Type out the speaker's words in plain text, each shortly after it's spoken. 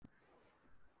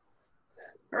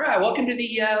right, welcome to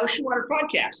the Ocean Water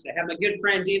Podcast. I have my good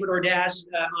friend David Ordaz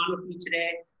on with me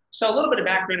today. So a little bit of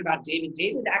background about David.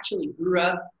 David actually grew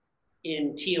up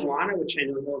in Tijuana, which I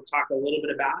know he'll talk a little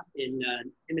bit about. And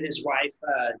him and his wife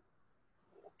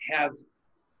have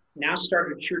now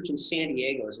started a church in San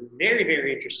Diego. It's a very,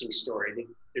 very interesting story.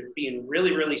 They're being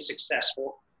really, really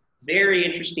successful. Very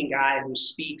interesting guy who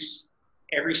speaks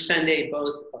every Sunday,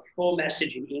 both a full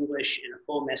message in English and a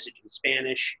full message in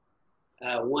Spanish.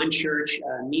 One church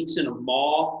meets in a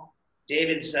mall.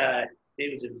 David's a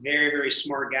very, very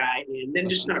smart guy. And then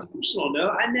just on a personal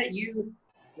note, I met you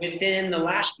within the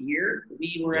last year.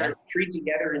 We were at a retreat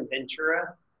together in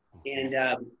Ventura. And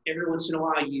every once in a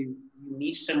while, you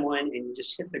meet someone and you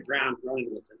just hit the ground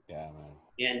running with them. Yeah,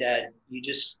 man. And you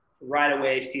just right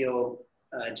away feel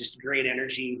just great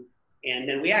energy. And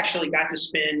then we actually got to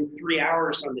spend 3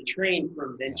 hours on the train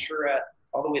from Ventura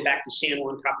all the way back to San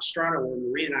Juan Capistrano, where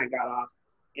Maria and I got off.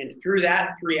 And through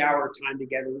that 3-hour time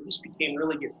together, we just became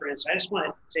really good friends. So I just want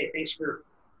to say thanks for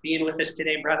being with us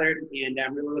today, brother. And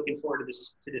I'm really looking forward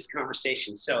to this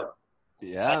conversation. So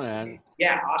yeah, man.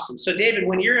 Yeah, awesome. So David,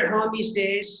 when you're at home these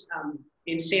days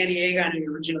in San Diego, I know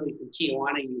you're originally from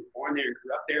Tijuana, you were born there and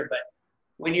grew up there, but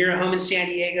when you're at home in San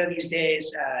Diego these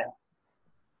days,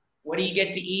 what do you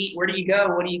get to eat? Where do you go?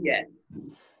 What do you get?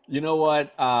 You know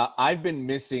what? I've been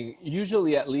missing,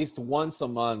 usually at least once a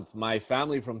month, my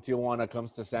family from Tijuana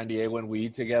comes to San Diego and we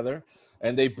eat together.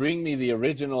 And they bring me the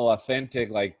original, authentic,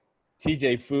 like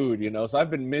TJ food, So I've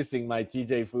been missing my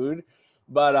TJ food.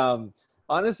 But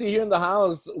honestly, here in the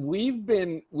house,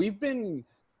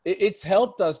 it's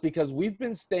helped us because we've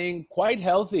been staying quite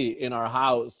healthy in our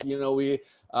house.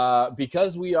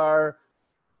 Because we are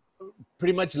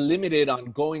pretty much limited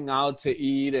on going out to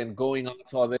eat and going out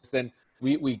to all this, then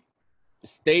we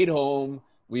stayed home.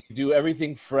 We do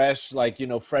everything fresh, like,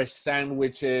 fresh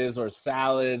sandwiches or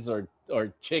salads or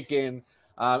chicken.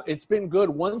 It's been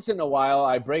good. Once in a while,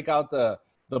 I break out the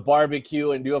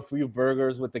barbecue and do a few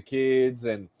burgers with the kids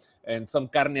and some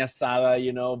carne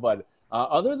asada, but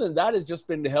other than that, it's just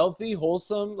been healthy,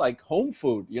 wholesome, like home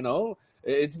food,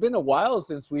 It's been a while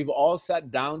since we've all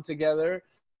sat down together,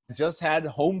 just had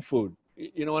home food.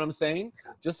 You know what I'm saying?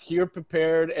 Just here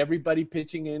prepared, everybody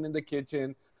pitching in the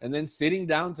kitchen, and then sitting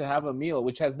down to have a meal,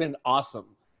 which has been awesome,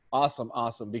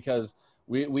 because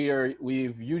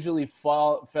we've usually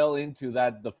fell into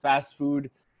the fast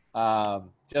food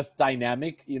just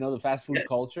dynamic, the fast food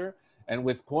culture. And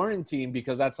with quarantine,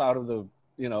 because that's out of the,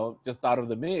 just out of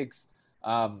the mix,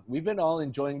 we've been all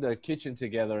enjoying the kitchen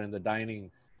together and the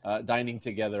dining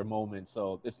together moment.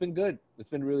 So it's been good. It's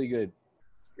been really good.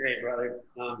 Great, brother.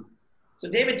 So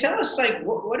David, tell us, like,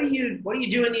 what are you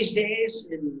doing these days,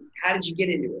 and how did you get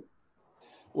into it?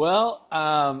 Well,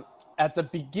 at the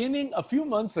beginning, a few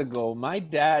months ago, my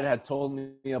dad had told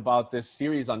me about this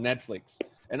series on Netflix,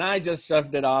 and I just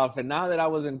shoved it off. And now that I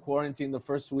was in quarantine the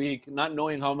first week, not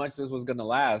knowing how much this was going to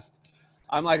last,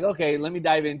 I'm like, okay, let me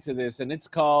dive into this. And it's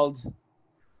called,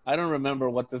 I don't remember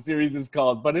what the series is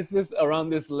called, but it's around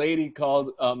this lady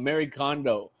called Mary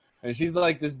Kondo. And she's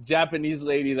like this Japanese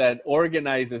lady that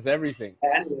organizes everything.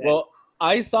 Well,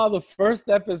 I saw the first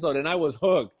episode and I was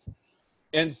hooked.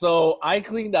 And so I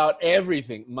cleaned out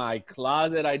everything. My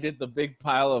closet, I did the big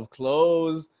pile of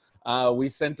clothes. We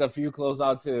sent a few clothes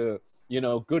out to,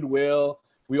 Goodwill.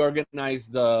 We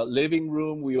organized the living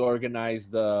room. We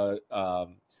organized the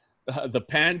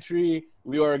pantry.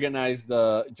 We organized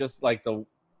the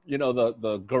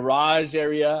garage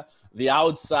area, the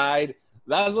outside.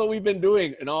 That's what we've been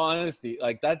doing, in all honesty.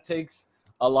 Like, that takes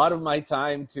a lot of my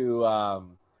time to,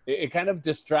 it kind of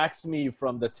distracts me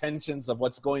from the tensions of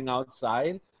what's going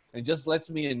outside and just lets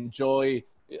me enjoy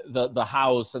the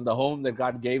house and the home that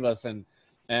God gave us. And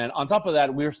on top of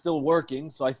that, we're still working.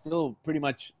 So I still pretty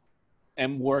much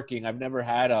am working. I've never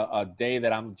had a day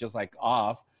that I'm just like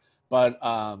off. But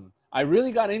I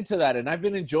really got into that and I've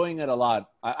been enjoying it a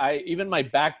lot. I even my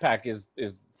backpack is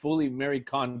fully Mary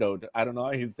Kondo'd. I don't know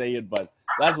how you say it, but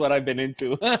that's what I've been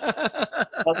into. I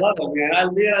love it, man.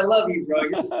 I love you, bro.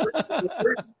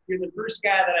 You're the first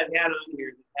guy that I've had on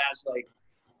here that has like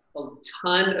a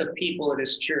ton of people at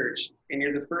his church, and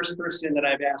you're the first person that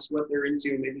I've asked what they're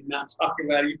into, and they did not talk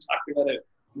about it. You talked about a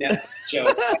Netflix show.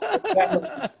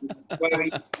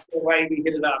 Why we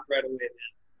hit it off right away,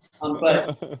 man?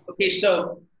 But okay,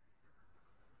 so.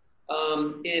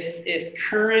 If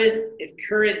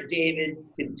current David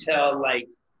could tell like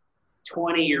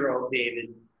 20-year-old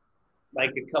David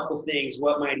like a couple things,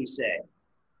 what might he say?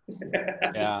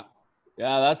 Yeah,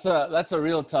 that's a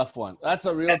real tough one. That's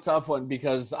a real tough one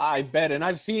because I bet, and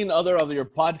I've seen other of your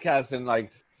podcasts, and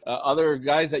like other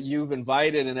guys that you've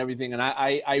invited and everything. And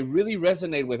I really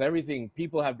resonate with everything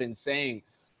people have been saying.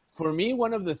 For me,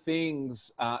 one of the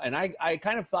things, and I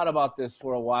kind of thought about this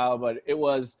for a while, but it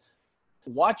was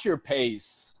watch your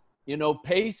pace. You know,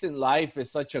 pace in life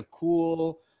is such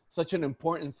an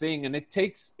important thing, and it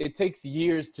takes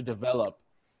years to develop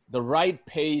the right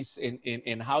pace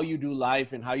in how you do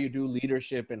life and how you do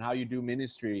leadership and how you do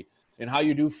ministry and how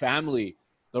you do family.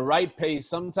 The right pace.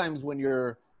 Sometimes when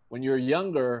you're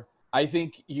younger, I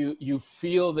think you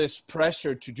feel this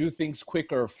pressure to do things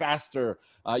quicker, faster.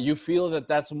 You feel that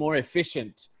that's more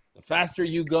efficient. The faster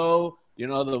you go, you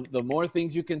know, the more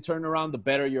things you can turn around, the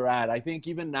better you're at. I think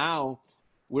even now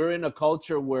we're in a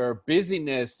culture where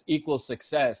busyness equals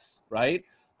success, right?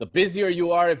 The busier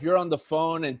you are, if you're on the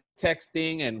phone and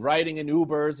texting and writing in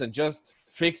Ubers and just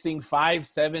fixing 5,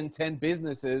 7, 10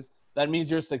 businesses, that means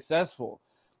you're successful.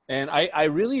 And I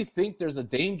really think there's a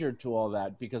danger to all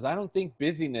that, because I don't think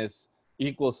busyness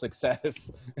equals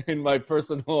success in my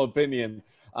personal opinion.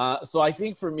 So I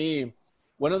think for me,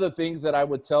 one of the things that I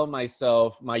would tell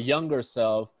myself, my younger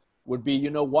self, would be, you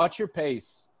know, watch your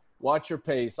pace. Watch your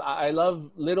pace. I love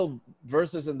little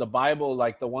verses in the Bible,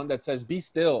 like the one that says, be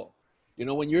still. You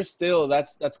know, when you're still,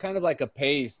 that's kind of like a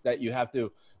pace that you have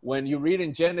to, when you read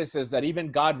in Genesis that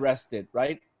even God rested,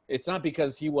 right? It's not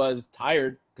because he was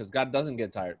tired, because God doesn't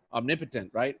get tired. Omnipotent,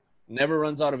 right? Never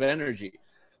runs out of energy.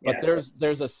 But Yeah.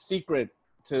 there's a secret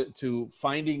to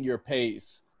finding your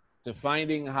pace, to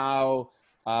finding how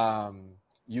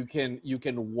you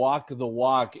can walk the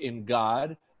walk in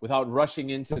God without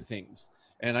rushing into things.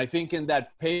 And I think in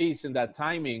that pace, in that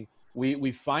timing,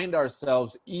 we find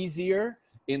ourselves easier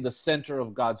in the center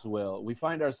of God's will. We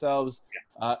find ourselves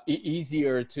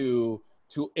easier to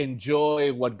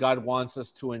enjoy what God wants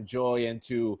us to enjoy, and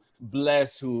to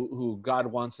bless who God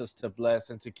wants us to bless,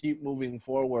 and to keep moving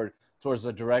forward towards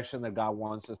the direction that God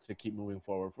wants us to keep moving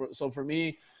forward. So for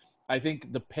me, I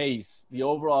think the pace, the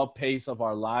overall pace of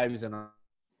our lives and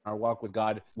our walk with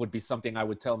God would be something I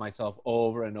would tell myself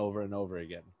over and over and over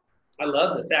again. I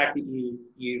love the fact that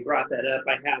you brought that up.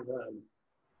 I have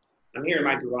I'm here in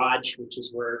my garage, which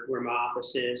is where my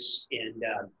office is, and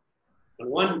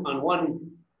on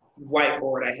one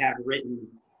whiteboard I have written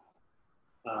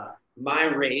my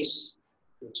race,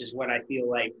 which is what I feel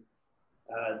like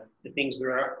the things that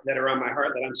are on my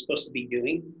heart that I'm supposed to be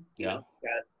doing. You know,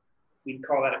 we'd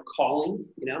call that a calling.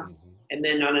 You know, and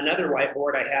then on another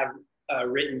whiteboard I have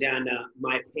written down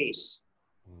my pace,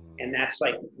 and that's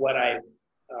like what I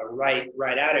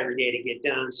write out every day to get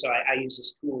done. So I use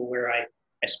this tool where I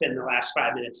spend the last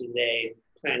 5 minutes a day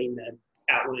outlining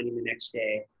the next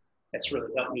day. That's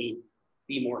really helped me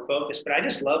be more focused. But I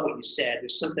just love what you said.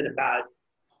 There's something about,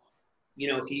 you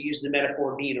know, if you use the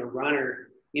metaphor of being a runner,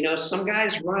 you know, some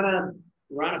guys run a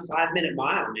 5-minute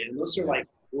mile, man. Those are like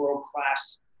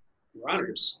world-class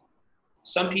runners.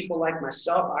 Some people like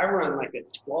myself, I run like a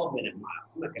 12-minute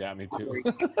mile. Yeah, me too.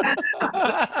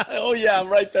 Oh yeah, I'm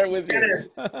right there with you.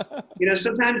 You know,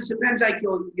 sometimes like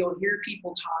you'll hear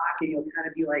people talk and you'll kind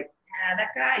of be like, yeah, that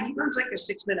guy, he runs like a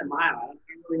 6-minute mile. I don't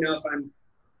really know if I'm,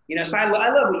 you know. So I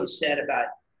love what you said about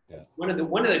one of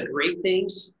the great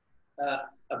things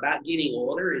about getting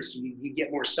older is you get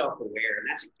more self-aware, and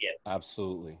that's a gift.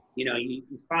 Absolutely. You know, you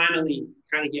finally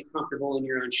kind of get comfortable in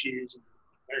your own shoes and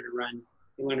learn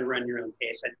to run your own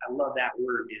pace. I love that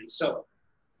word, man. So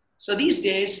these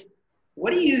days,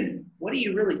 what are you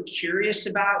really curious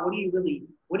about? What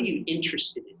are you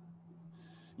interested in?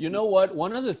 You know what?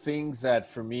 One of the things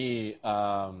that for me,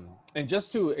 and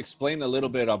just to explain a little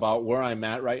bit about where I'm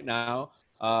at right now,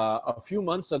 a few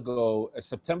months ago,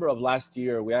 September of last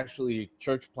year, we actually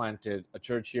church planted a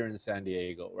church here in San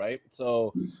Diego, right?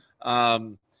 So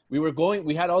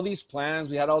we had all these plans,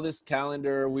 we had all this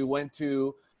calendar, we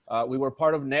were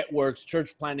part of networks,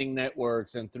 church planting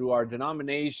networks, and through our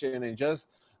denomination, and just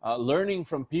learning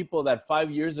from people that 5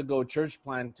 years ago church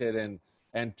planted, and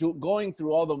going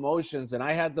through all the motions. And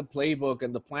I had the playbook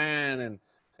and the plan and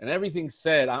everything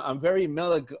said. I'm very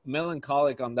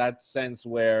melancholic on that sense,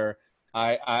 where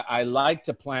I like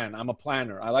to plan. I'm a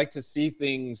planner. I like to see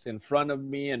things in front of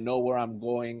me and know where I'm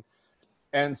going.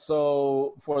 And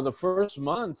so for the first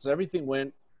months, everything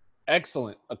went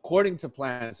excellent, according to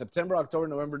plan. September, October,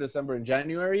 November, December, and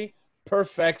January,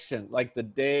 perfection. Like the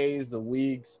days, the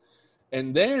weeks.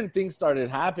 And then things started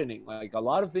happening. Like a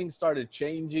lot of things started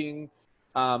changing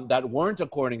that weren't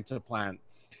according to plan.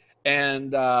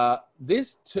 And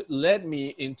this led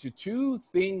me into two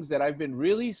things that I've been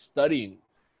really studying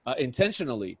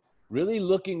intentionally, really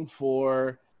looking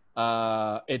for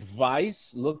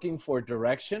advice, looking for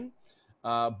direction,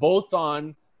 both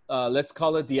on let's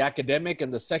call it the academic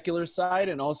and the secular side,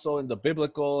 and also in the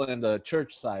biblical and the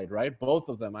church side, right? Both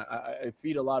of them. I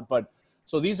feed a lot. But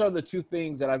so these are the two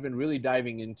things that I've been really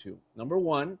diving into. Number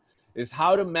one is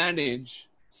how to manage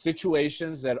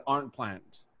situations that aren't planned.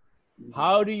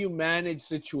 How do you manage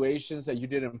situations that you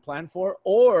didn't plan for,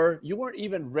 or you weren't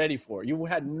even ready for, you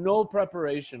had no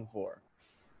preparation for?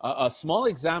 A small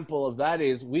example of that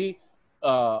is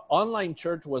online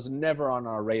church was never on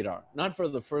our radar, not for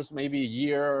the first maybe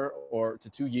year or to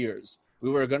 2 years.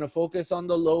 We were going to focus on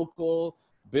the local,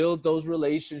 build those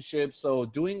relationships. So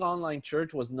doing online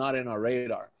church was not in our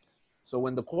radar. So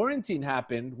when the quarantine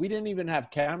happened, we didn't even have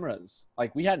cameras.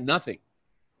 Like, we had nothing.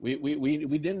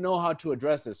 We didn't know how to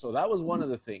address this. So that was one of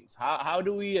the things. How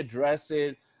do we address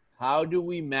it? How do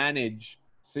we manage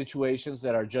situations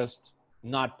that are just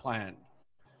not planned?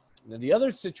 And then the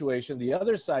other situation, the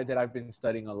other side that I've been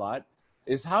studying a lot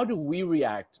is how do we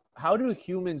react? How do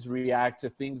humans react to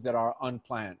things that are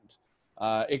unplanned?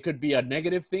 It could be a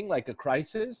negative thing like a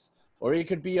crisis, or it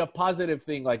could be a positive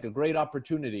thing like a great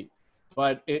opportunity.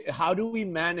 But how do we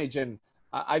manage? And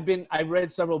I've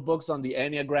read several books on the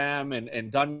Enneagram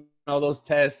and done all those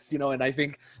tests, and I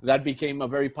think that became a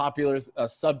very popular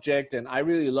subject, and I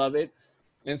really love it.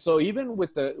 And so even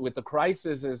with the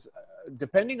crisis, is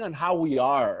depending on how we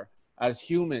are as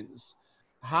humans,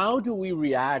 how do we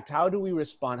react? How do we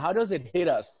respond? How does it hit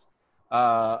us?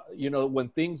 When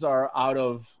things are out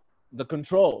of the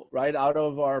control, right? Out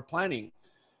of our planning.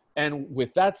 And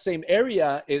with that same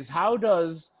area is, how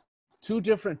does two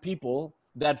different people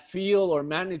that feel or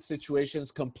manage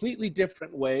situations completely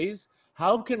different ways,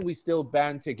 how can we still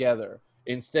band together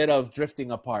instead of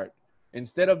drifting apart?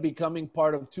 Instead of becoming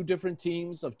part of two different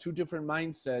teams of two different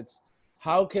mindsets,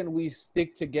 how can we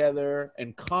stick together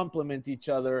and complement each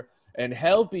other and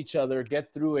help each other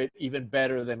get through it even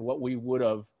better than what we would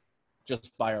have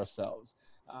just by ourselves?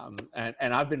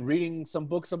 And I've been reading some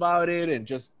books about it and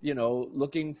just,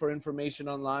 looking for information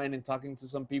online and talking to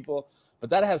some people. But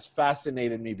that has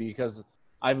fascinated me because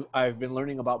I've been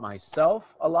learning about myself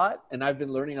a lot, and I've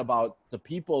been learning about the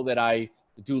people that I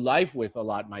do life with a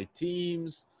lot, my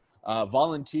teams,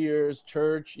 volunteers,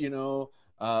 church,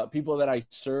 people that I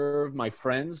serve, my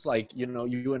friends, like,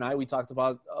 you and I, we talked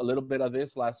about a little bit of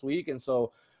this last week. And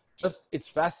so just, it's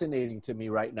fascinating to me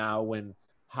right now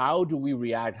how do we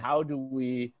react? How do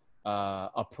we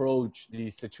approach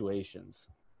these situations?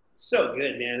 So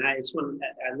good, man. I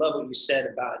love what you said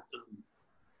about,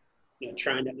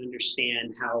 trying to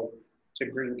understand how to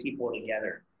bring people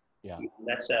together. Yeah.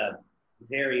 That's a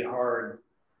very hard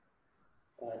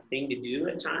thing to do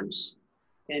at times.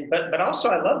 But also,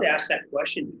 I love to ask that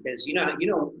question because you know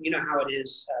how it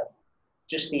is.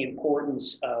 Just the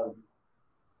importance of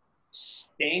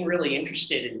staying really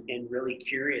interested and really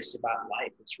curious about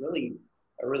life. It's really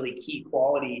a really key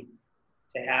quality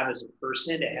to have as a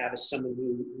person, to have as someone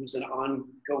who's an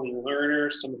ongoing learner,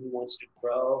 someone who wants to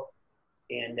grow.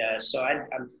 And so I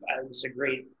was a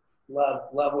great love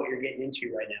what you're getting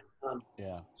into right now.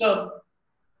 Yeah. So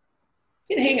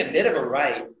you can hang a bit of a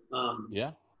right.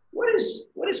 Yeah. What is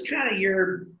kind of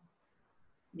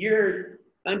your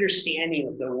understanding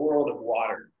of the world of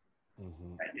water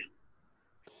right now?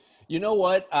 You know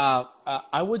what?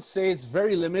 I would say it's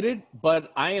very limited,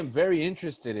 but I am very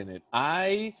interested in it.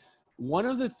 One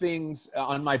of the things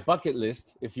on my bucket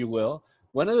list, if you will,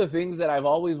 one of the things that I've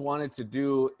always wanted to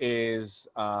do is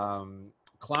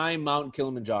climb Mount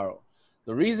Kilimanjaro.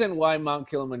 The reason why Mount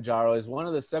Kilimanjaro is one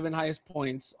of the 7 highest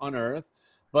points on Earth,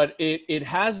 but it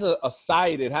has a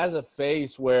side, it has a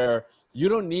face where you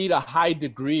don't need a high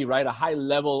degree, right? A high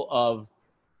level of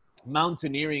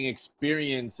mountaineering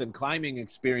experience and climbing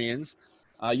experience.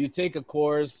 You take a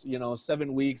course,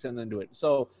 7 weeks and then do it.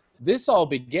 So this all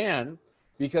began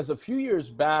because a few years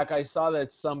back, I saw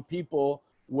that some people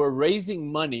were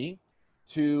raising money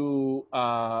and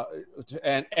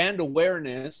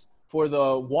awareness for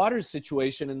the water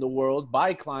situation in the world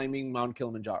by climbing Mount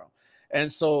Kilimanjaro.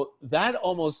 And so that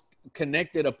almost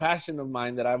connected a passion of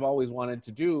mine that I've always wanted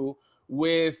to do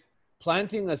with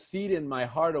planting a seed in my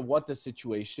heart of what the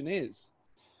situation is.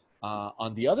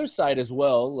 On the other side as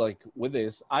well, like with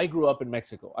this, I grew up in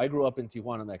Mexico. I grew up in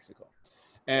Tijuana, Mexico.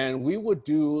 And we would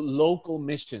do local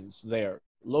missions there,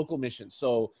 local missions.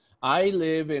 So I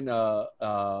live in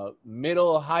a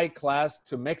middle high class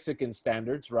to Mexican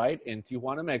standards, right, in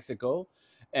Tijuana, Mexico.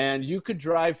 And you could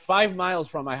drive 5 miles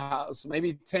from my house,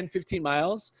 maybe 10, 15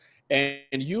 miles, and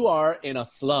you are in a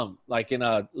slum, like in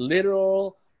a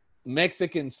literal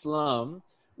Mexican slum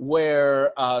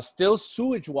where still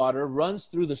sewage water runs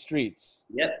through the streets.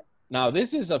 Yep. Now,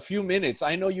 this is a few minutes.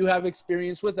 I know you have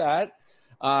experience with that.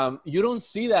 You don't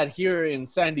see that here in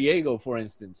San Diego, for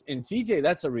instance. In TJ,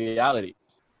 that's a reality.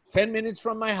 10 minutes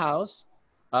from my house,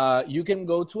 you can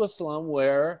go to a slum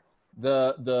where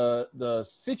the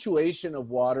situation of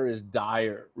water is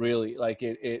dire, really. Like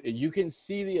you can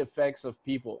see the effects of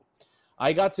people.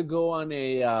 I got to go on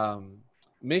a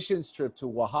missions trip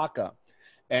to Oaxaca,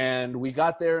 and we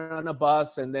got there on a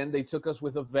bus, and then they took us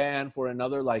with a van for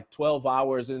another like 12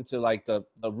 hours into like the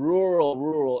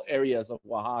rural areas of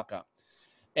Oaxaca.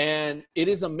 And it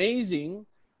is amazing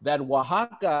that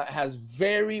Oaxaca has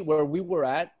where we were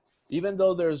at, even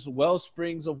though there's well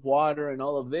springs of water and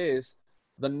all of this,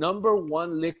 the number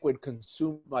one liquid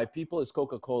consumed by people is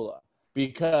Coca-Cola,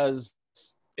 because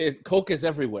Coke is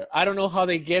everywhere. I don't know how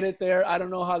they get it there. I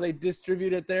don't know how they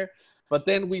distribute it there. But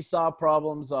then we saw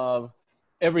problems of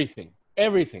everything,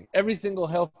 every single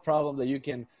health problem that you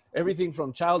can, everything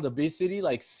from child obesity,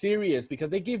 like serious, because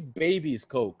they give babies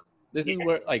Coke. This is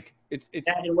where like it's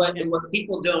and what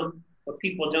people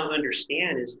don't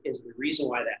understand is the reason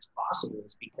why that's possible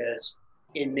is because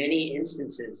in many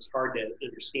instances, it's hard to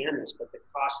understand this, but the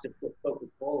cost of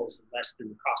Coca-Cola is less than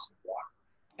the cost of water.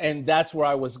 And that's where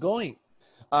I was going.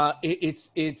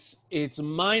 It's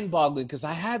mind-boggling, because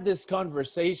I had this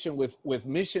conversation with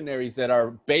missionaries that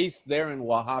are based there in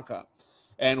Oaxaca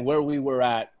and where we were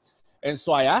at. And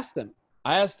so I asked them,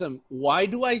 why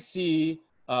do I see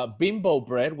Bimbo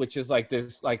bread, which is like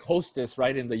this, like Hostess,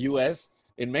 right? In the US,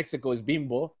 in Mexico is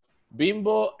Bimbo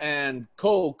and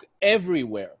Coke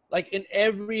everywhere, like in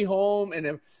every home.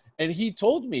 And he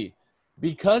told me,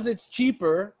 because it's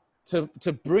cheaper to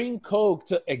bring Coke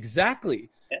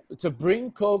to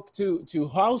bring Coke to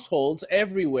households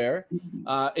everywhere,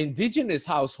 indigenous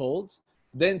households,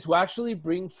 than to actually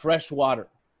bring fresh water,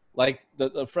 like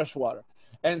the fresh water.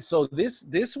 And so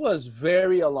this was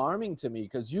very alarming to me,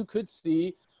 because you could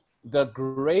see the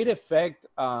great effect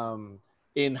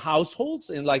in households,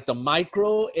 in like the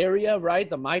micro area, right?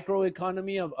 The micro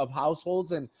economy of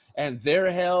households and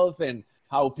their health, and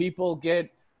how people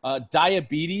get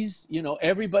diabetes. You know,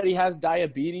 everybody has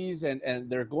diabetes, and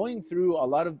they're going through a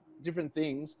lot of different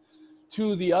things.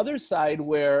 To the other side,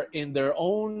 where in their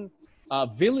own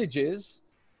villages,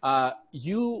 we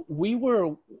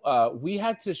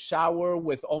had to shower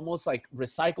with almost like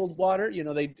recycled water. You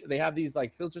know, they have these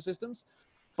like filter systems,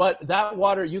 but that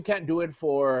water, you can't do it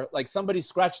for, like, somebody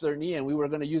scratched their knee and we were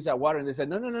going to use that water, and they said,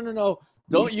 no,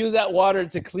 don't use that water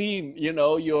to clean, you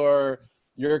know, your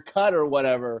cut or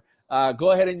whatever.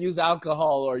 Go ahead and use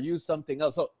alcohol or use something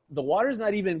else. So the water is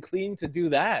not even clean to do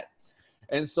that.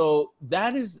 And so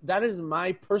that is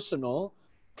my personal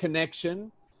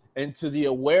connection into the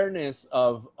awareness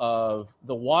of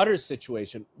the water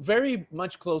situation, very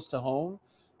much close to home,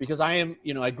 because I am,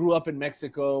 you know, I grew up in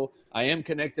Mexico. I am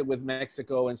connected with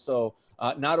Mexico. And so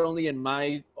not only in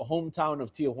my hometown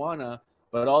of Tijuana,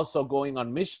 but also going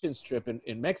on missions trip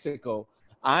in Mexico,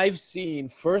 I've seen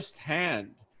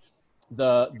firsthand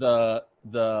the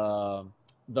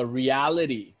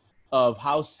reality of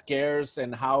how scarce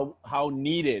and how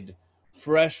needed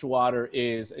fresh water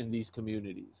is in these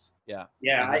communities. Yeah.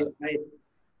 Yeah,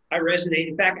 I resonate.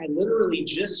 In fact, I literally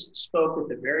just spoke with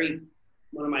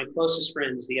one of my closest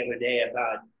friends the other day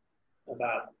about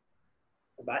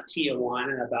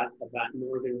Tijuana, about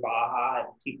northern Baja.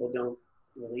 People don't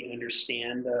really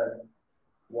understand the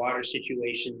water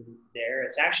situation there.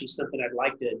 It's actually something I'd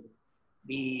like to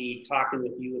be talking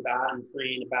with you about and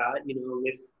praying about. You know,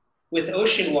 with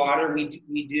ocean water, we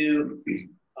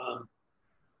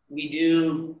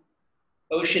do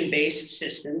ocean-based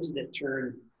systems that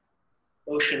turn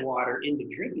ocean water into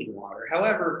drinking water.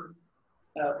 However,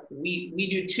 we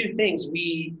do two things.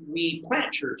 We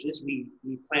plant churches. We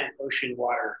plant ocean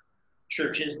water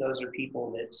churches. Those are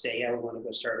people that say, I want to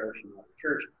go start ocean water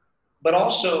church. But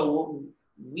also,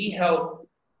 we help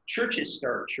churches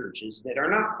start churches that are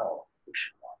not called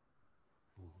ocean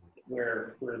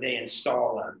water, where they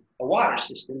install a water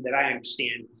system that I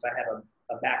understand, because I have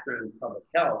a background in public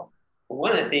health. But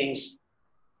one of the things,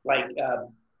 like,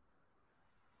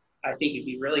 I think you'd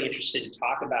be really interested to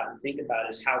talk about and think about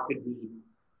is how could we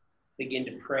begin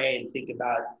to pray and think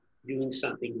about doing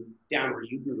something down where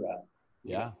you grew up.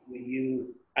 Yeah.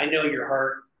 I know your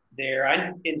heart there.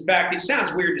 In fact, it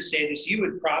sounds weird to say this. You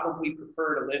would probably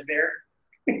prefer to live there.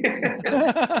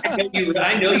 I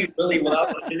know you really love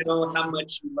it. I know how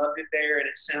much you loved it there, and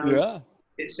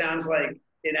it sounds like,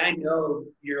 and I know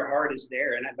your heart is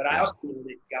there, but I also know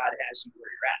that God has you where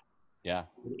you're at. Yeah.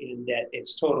 And that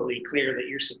it's totally clear that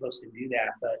you're supposed to do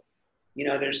that. But, you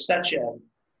know, there's such a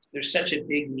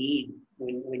big need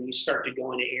when you start to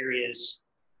go into areas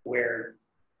where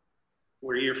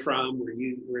you're from, where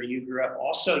you grew up.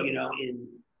 Also, you know,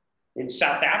 in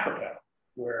South Africa,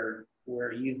 where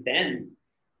you've been,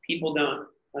 people don't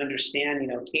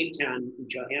understand, Cape Town and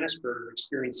Johannesburg are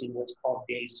experiencing what's called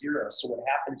day zero. So what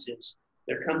happens is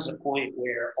there comes a point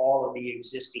where all of the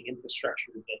existing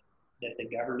infrastructure that the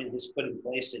government has put in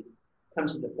place, it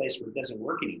comes to the place where it doesn't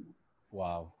work anymore.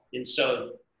 Wow. And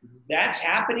so that's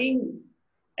happening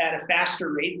at a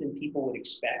faster rate than people would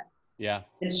expect. Yeah.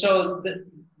 And so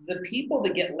the people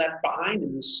that get left behind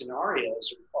in these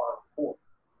scenarios are poor.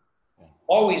 Yeah.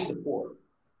 Always the poor.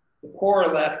 The poor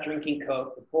are left drinking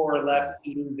Coke. The poor are left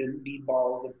eating the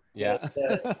meatball.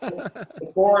 The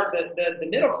poor, the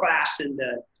middle class and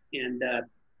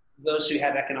those who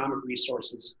have economic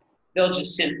resources, they'll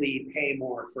just simply pay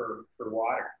more for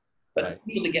water. But the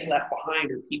people that get left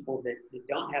behind are people that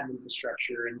don't have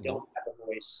infrastructure and don't have a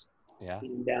voice. Yeah.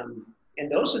 And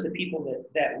those are the people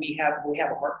that we have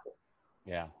a heart for.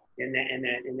 Yeah. And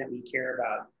that we care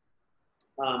about.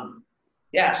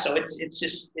 So it's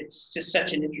just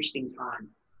such an interesting time.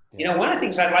 Yeah. One of the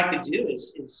things I'd like to do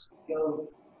is go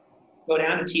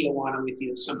down to Tijuana with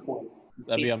you at some point.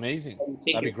 That'd be amazing.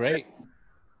 That'd be great.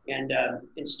 And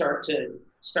start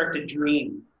to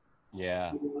dream.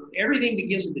 Yeah. Everything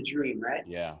begins with a dream, right?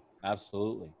 Yeah,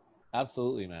 absolutely.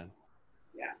 Absolutely, man.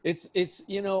 Yeah. It's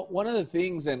one of the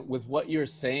things, and with what you're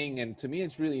saying, and to me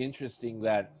it's really interesting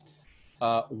that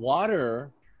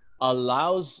water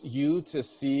allows you to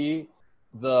see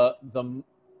the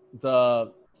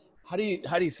how do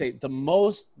you say the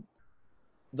most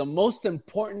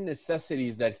important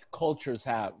necessities that cultures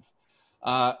have,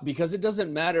 because it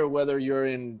doesn't matter whether you're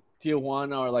in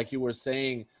Tijuana or, like you were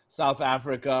saying, South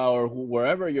Africa or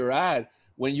wherever you're at.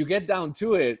 When you get down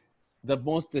to it, the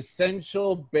most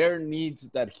essential bare needs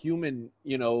that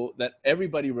that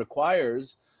everybody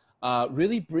requires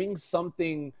really brings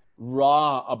something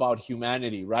raw about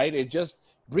humanity, right? It just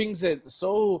brings it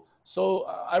so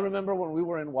I remember when we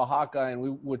were in Oaxaca and we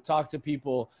would talk to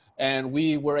people, and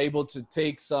we were able to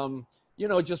take some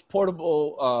just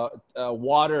portable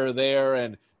water there,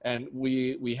 and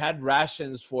we had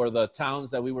rations for the towns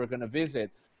that we were going to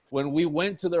visit. When we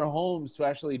went to their homes to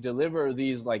actually deliver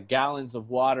these like gallons of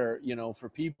water, for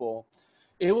people,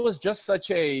 it was just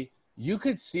you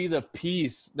could see the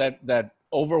peace that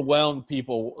overwhelmed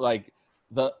people, like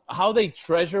how they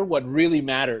treasure what really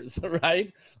matters,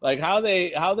 right? Like how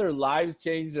their lives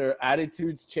change, their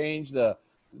attitudes change,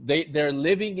 they're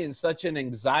living in such an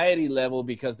anxiety level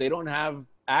because they don't have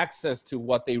access to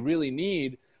what they really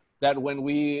need, that when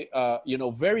we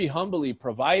very humbly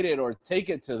provide it or take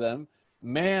it to them,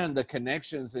 man, the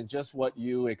connections and just what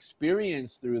you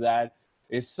experience through that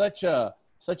is such a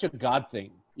God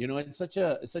thing. It's such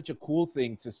a cool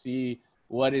thing to see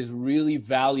what is really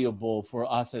valuable for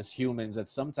us as humans that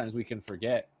sometimes we can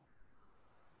forget.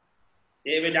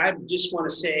 David, I just want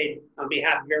to say on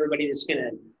behalf of everybody that's going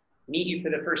to meet you for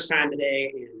the first time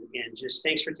today, and just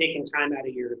thanks for taking time out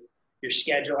of your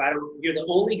schedule. You're the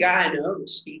only guy I know that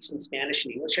speaks in Spanish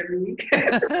and English every week.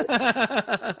 I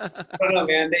don't know,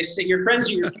 man. They say your friends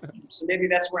are your teachers, so maybe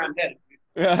that's where I'm headed.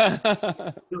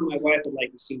 My wife would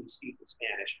like to see me speak in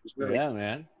Spanish. It was really cool.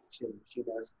 Man. She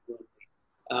does.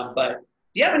 But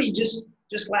do you have any just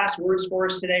last words for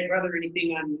us today, brother?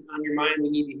 Anything on your mind we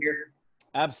need to hear?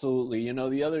 Absolutely.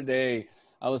 The other day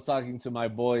I was talking to my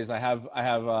boys. I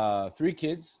have 3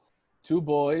 kids, 2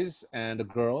 boys and a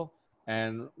girl.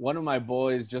 And one of my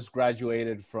boys just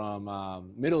graduated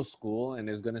from middle school and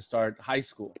is going to start high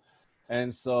school.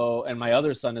 And my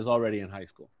other son is already in high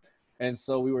school. And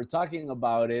so we were talking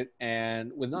about it,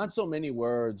 and with not so many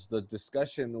words, the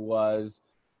discussion was,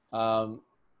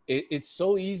 it's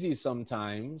so easy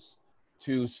sometimes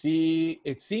to see,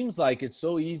 it seems like it's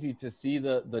so easy to see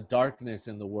the darkness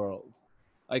in the world.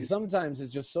 Like sometimes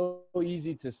it's just so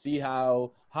easy to see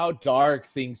how dark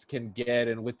things can get,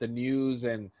 and with the news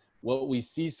and what we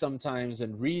see sometimes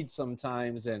and read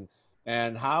sometimes,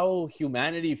 and how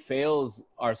humanity fails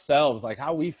ourselves, like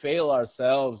how we fail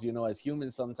ourselves, as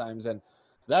humans sometimes. And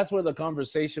that's where the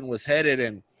conversation was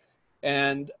headed.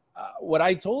 And what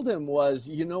I told him was,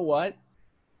 what?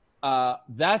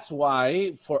 That's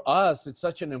why for us, it's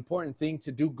such an important thing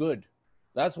to do good.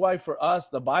 That's why for us,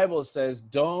 the Bible says,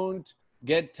 don't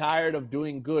get tired of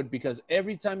doing good, because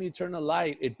every time you turn a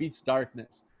light, it beats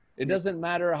darkness. It doesn't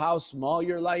matter how small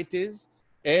your light is.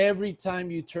 Every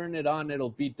time you turn it on, it'll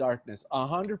beat darkness.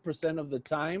 100% of the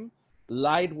time,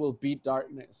 light will beat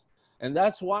darkness. And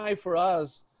that's why for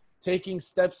us, taking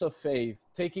steps of faith,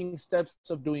 taking steps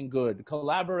of doing good,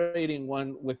 collaborating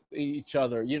one with each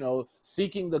other,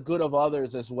 seeking the good of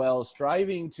others as well,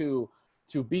 striving to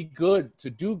be good, to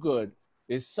do good,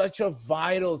 is such a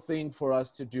vital thing for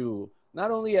us to do.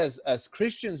 not only as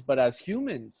Christians, but as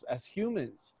humans,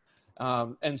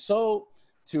 and so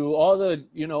to all the,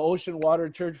 you know, Ocean Water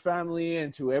Church family,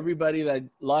 and to everybody that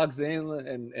logs in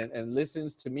and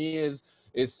listens to me, is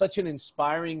such an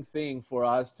inspiring thing for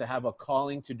us to have a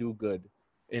calling to do good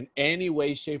in any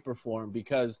way, shape, or form.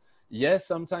 Because yes,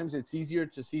 sometimes it's easier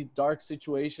to see dark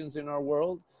situations in our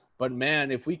world, but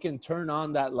man, if we can turn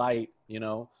on that light, you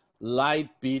know, light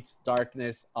beats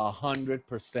darkness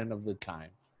 100% of the time.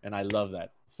 And I love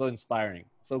that. So inspiring.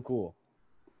 So cool.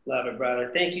 Love it,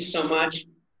 brother. Thank you so much.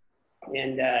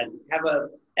 And have a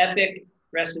epic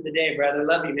rest of the day, brother.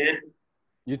 Love you, man.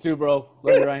 You too, bro.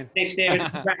 Love you, Ryan. Thanks, David.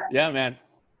 Yeah, man.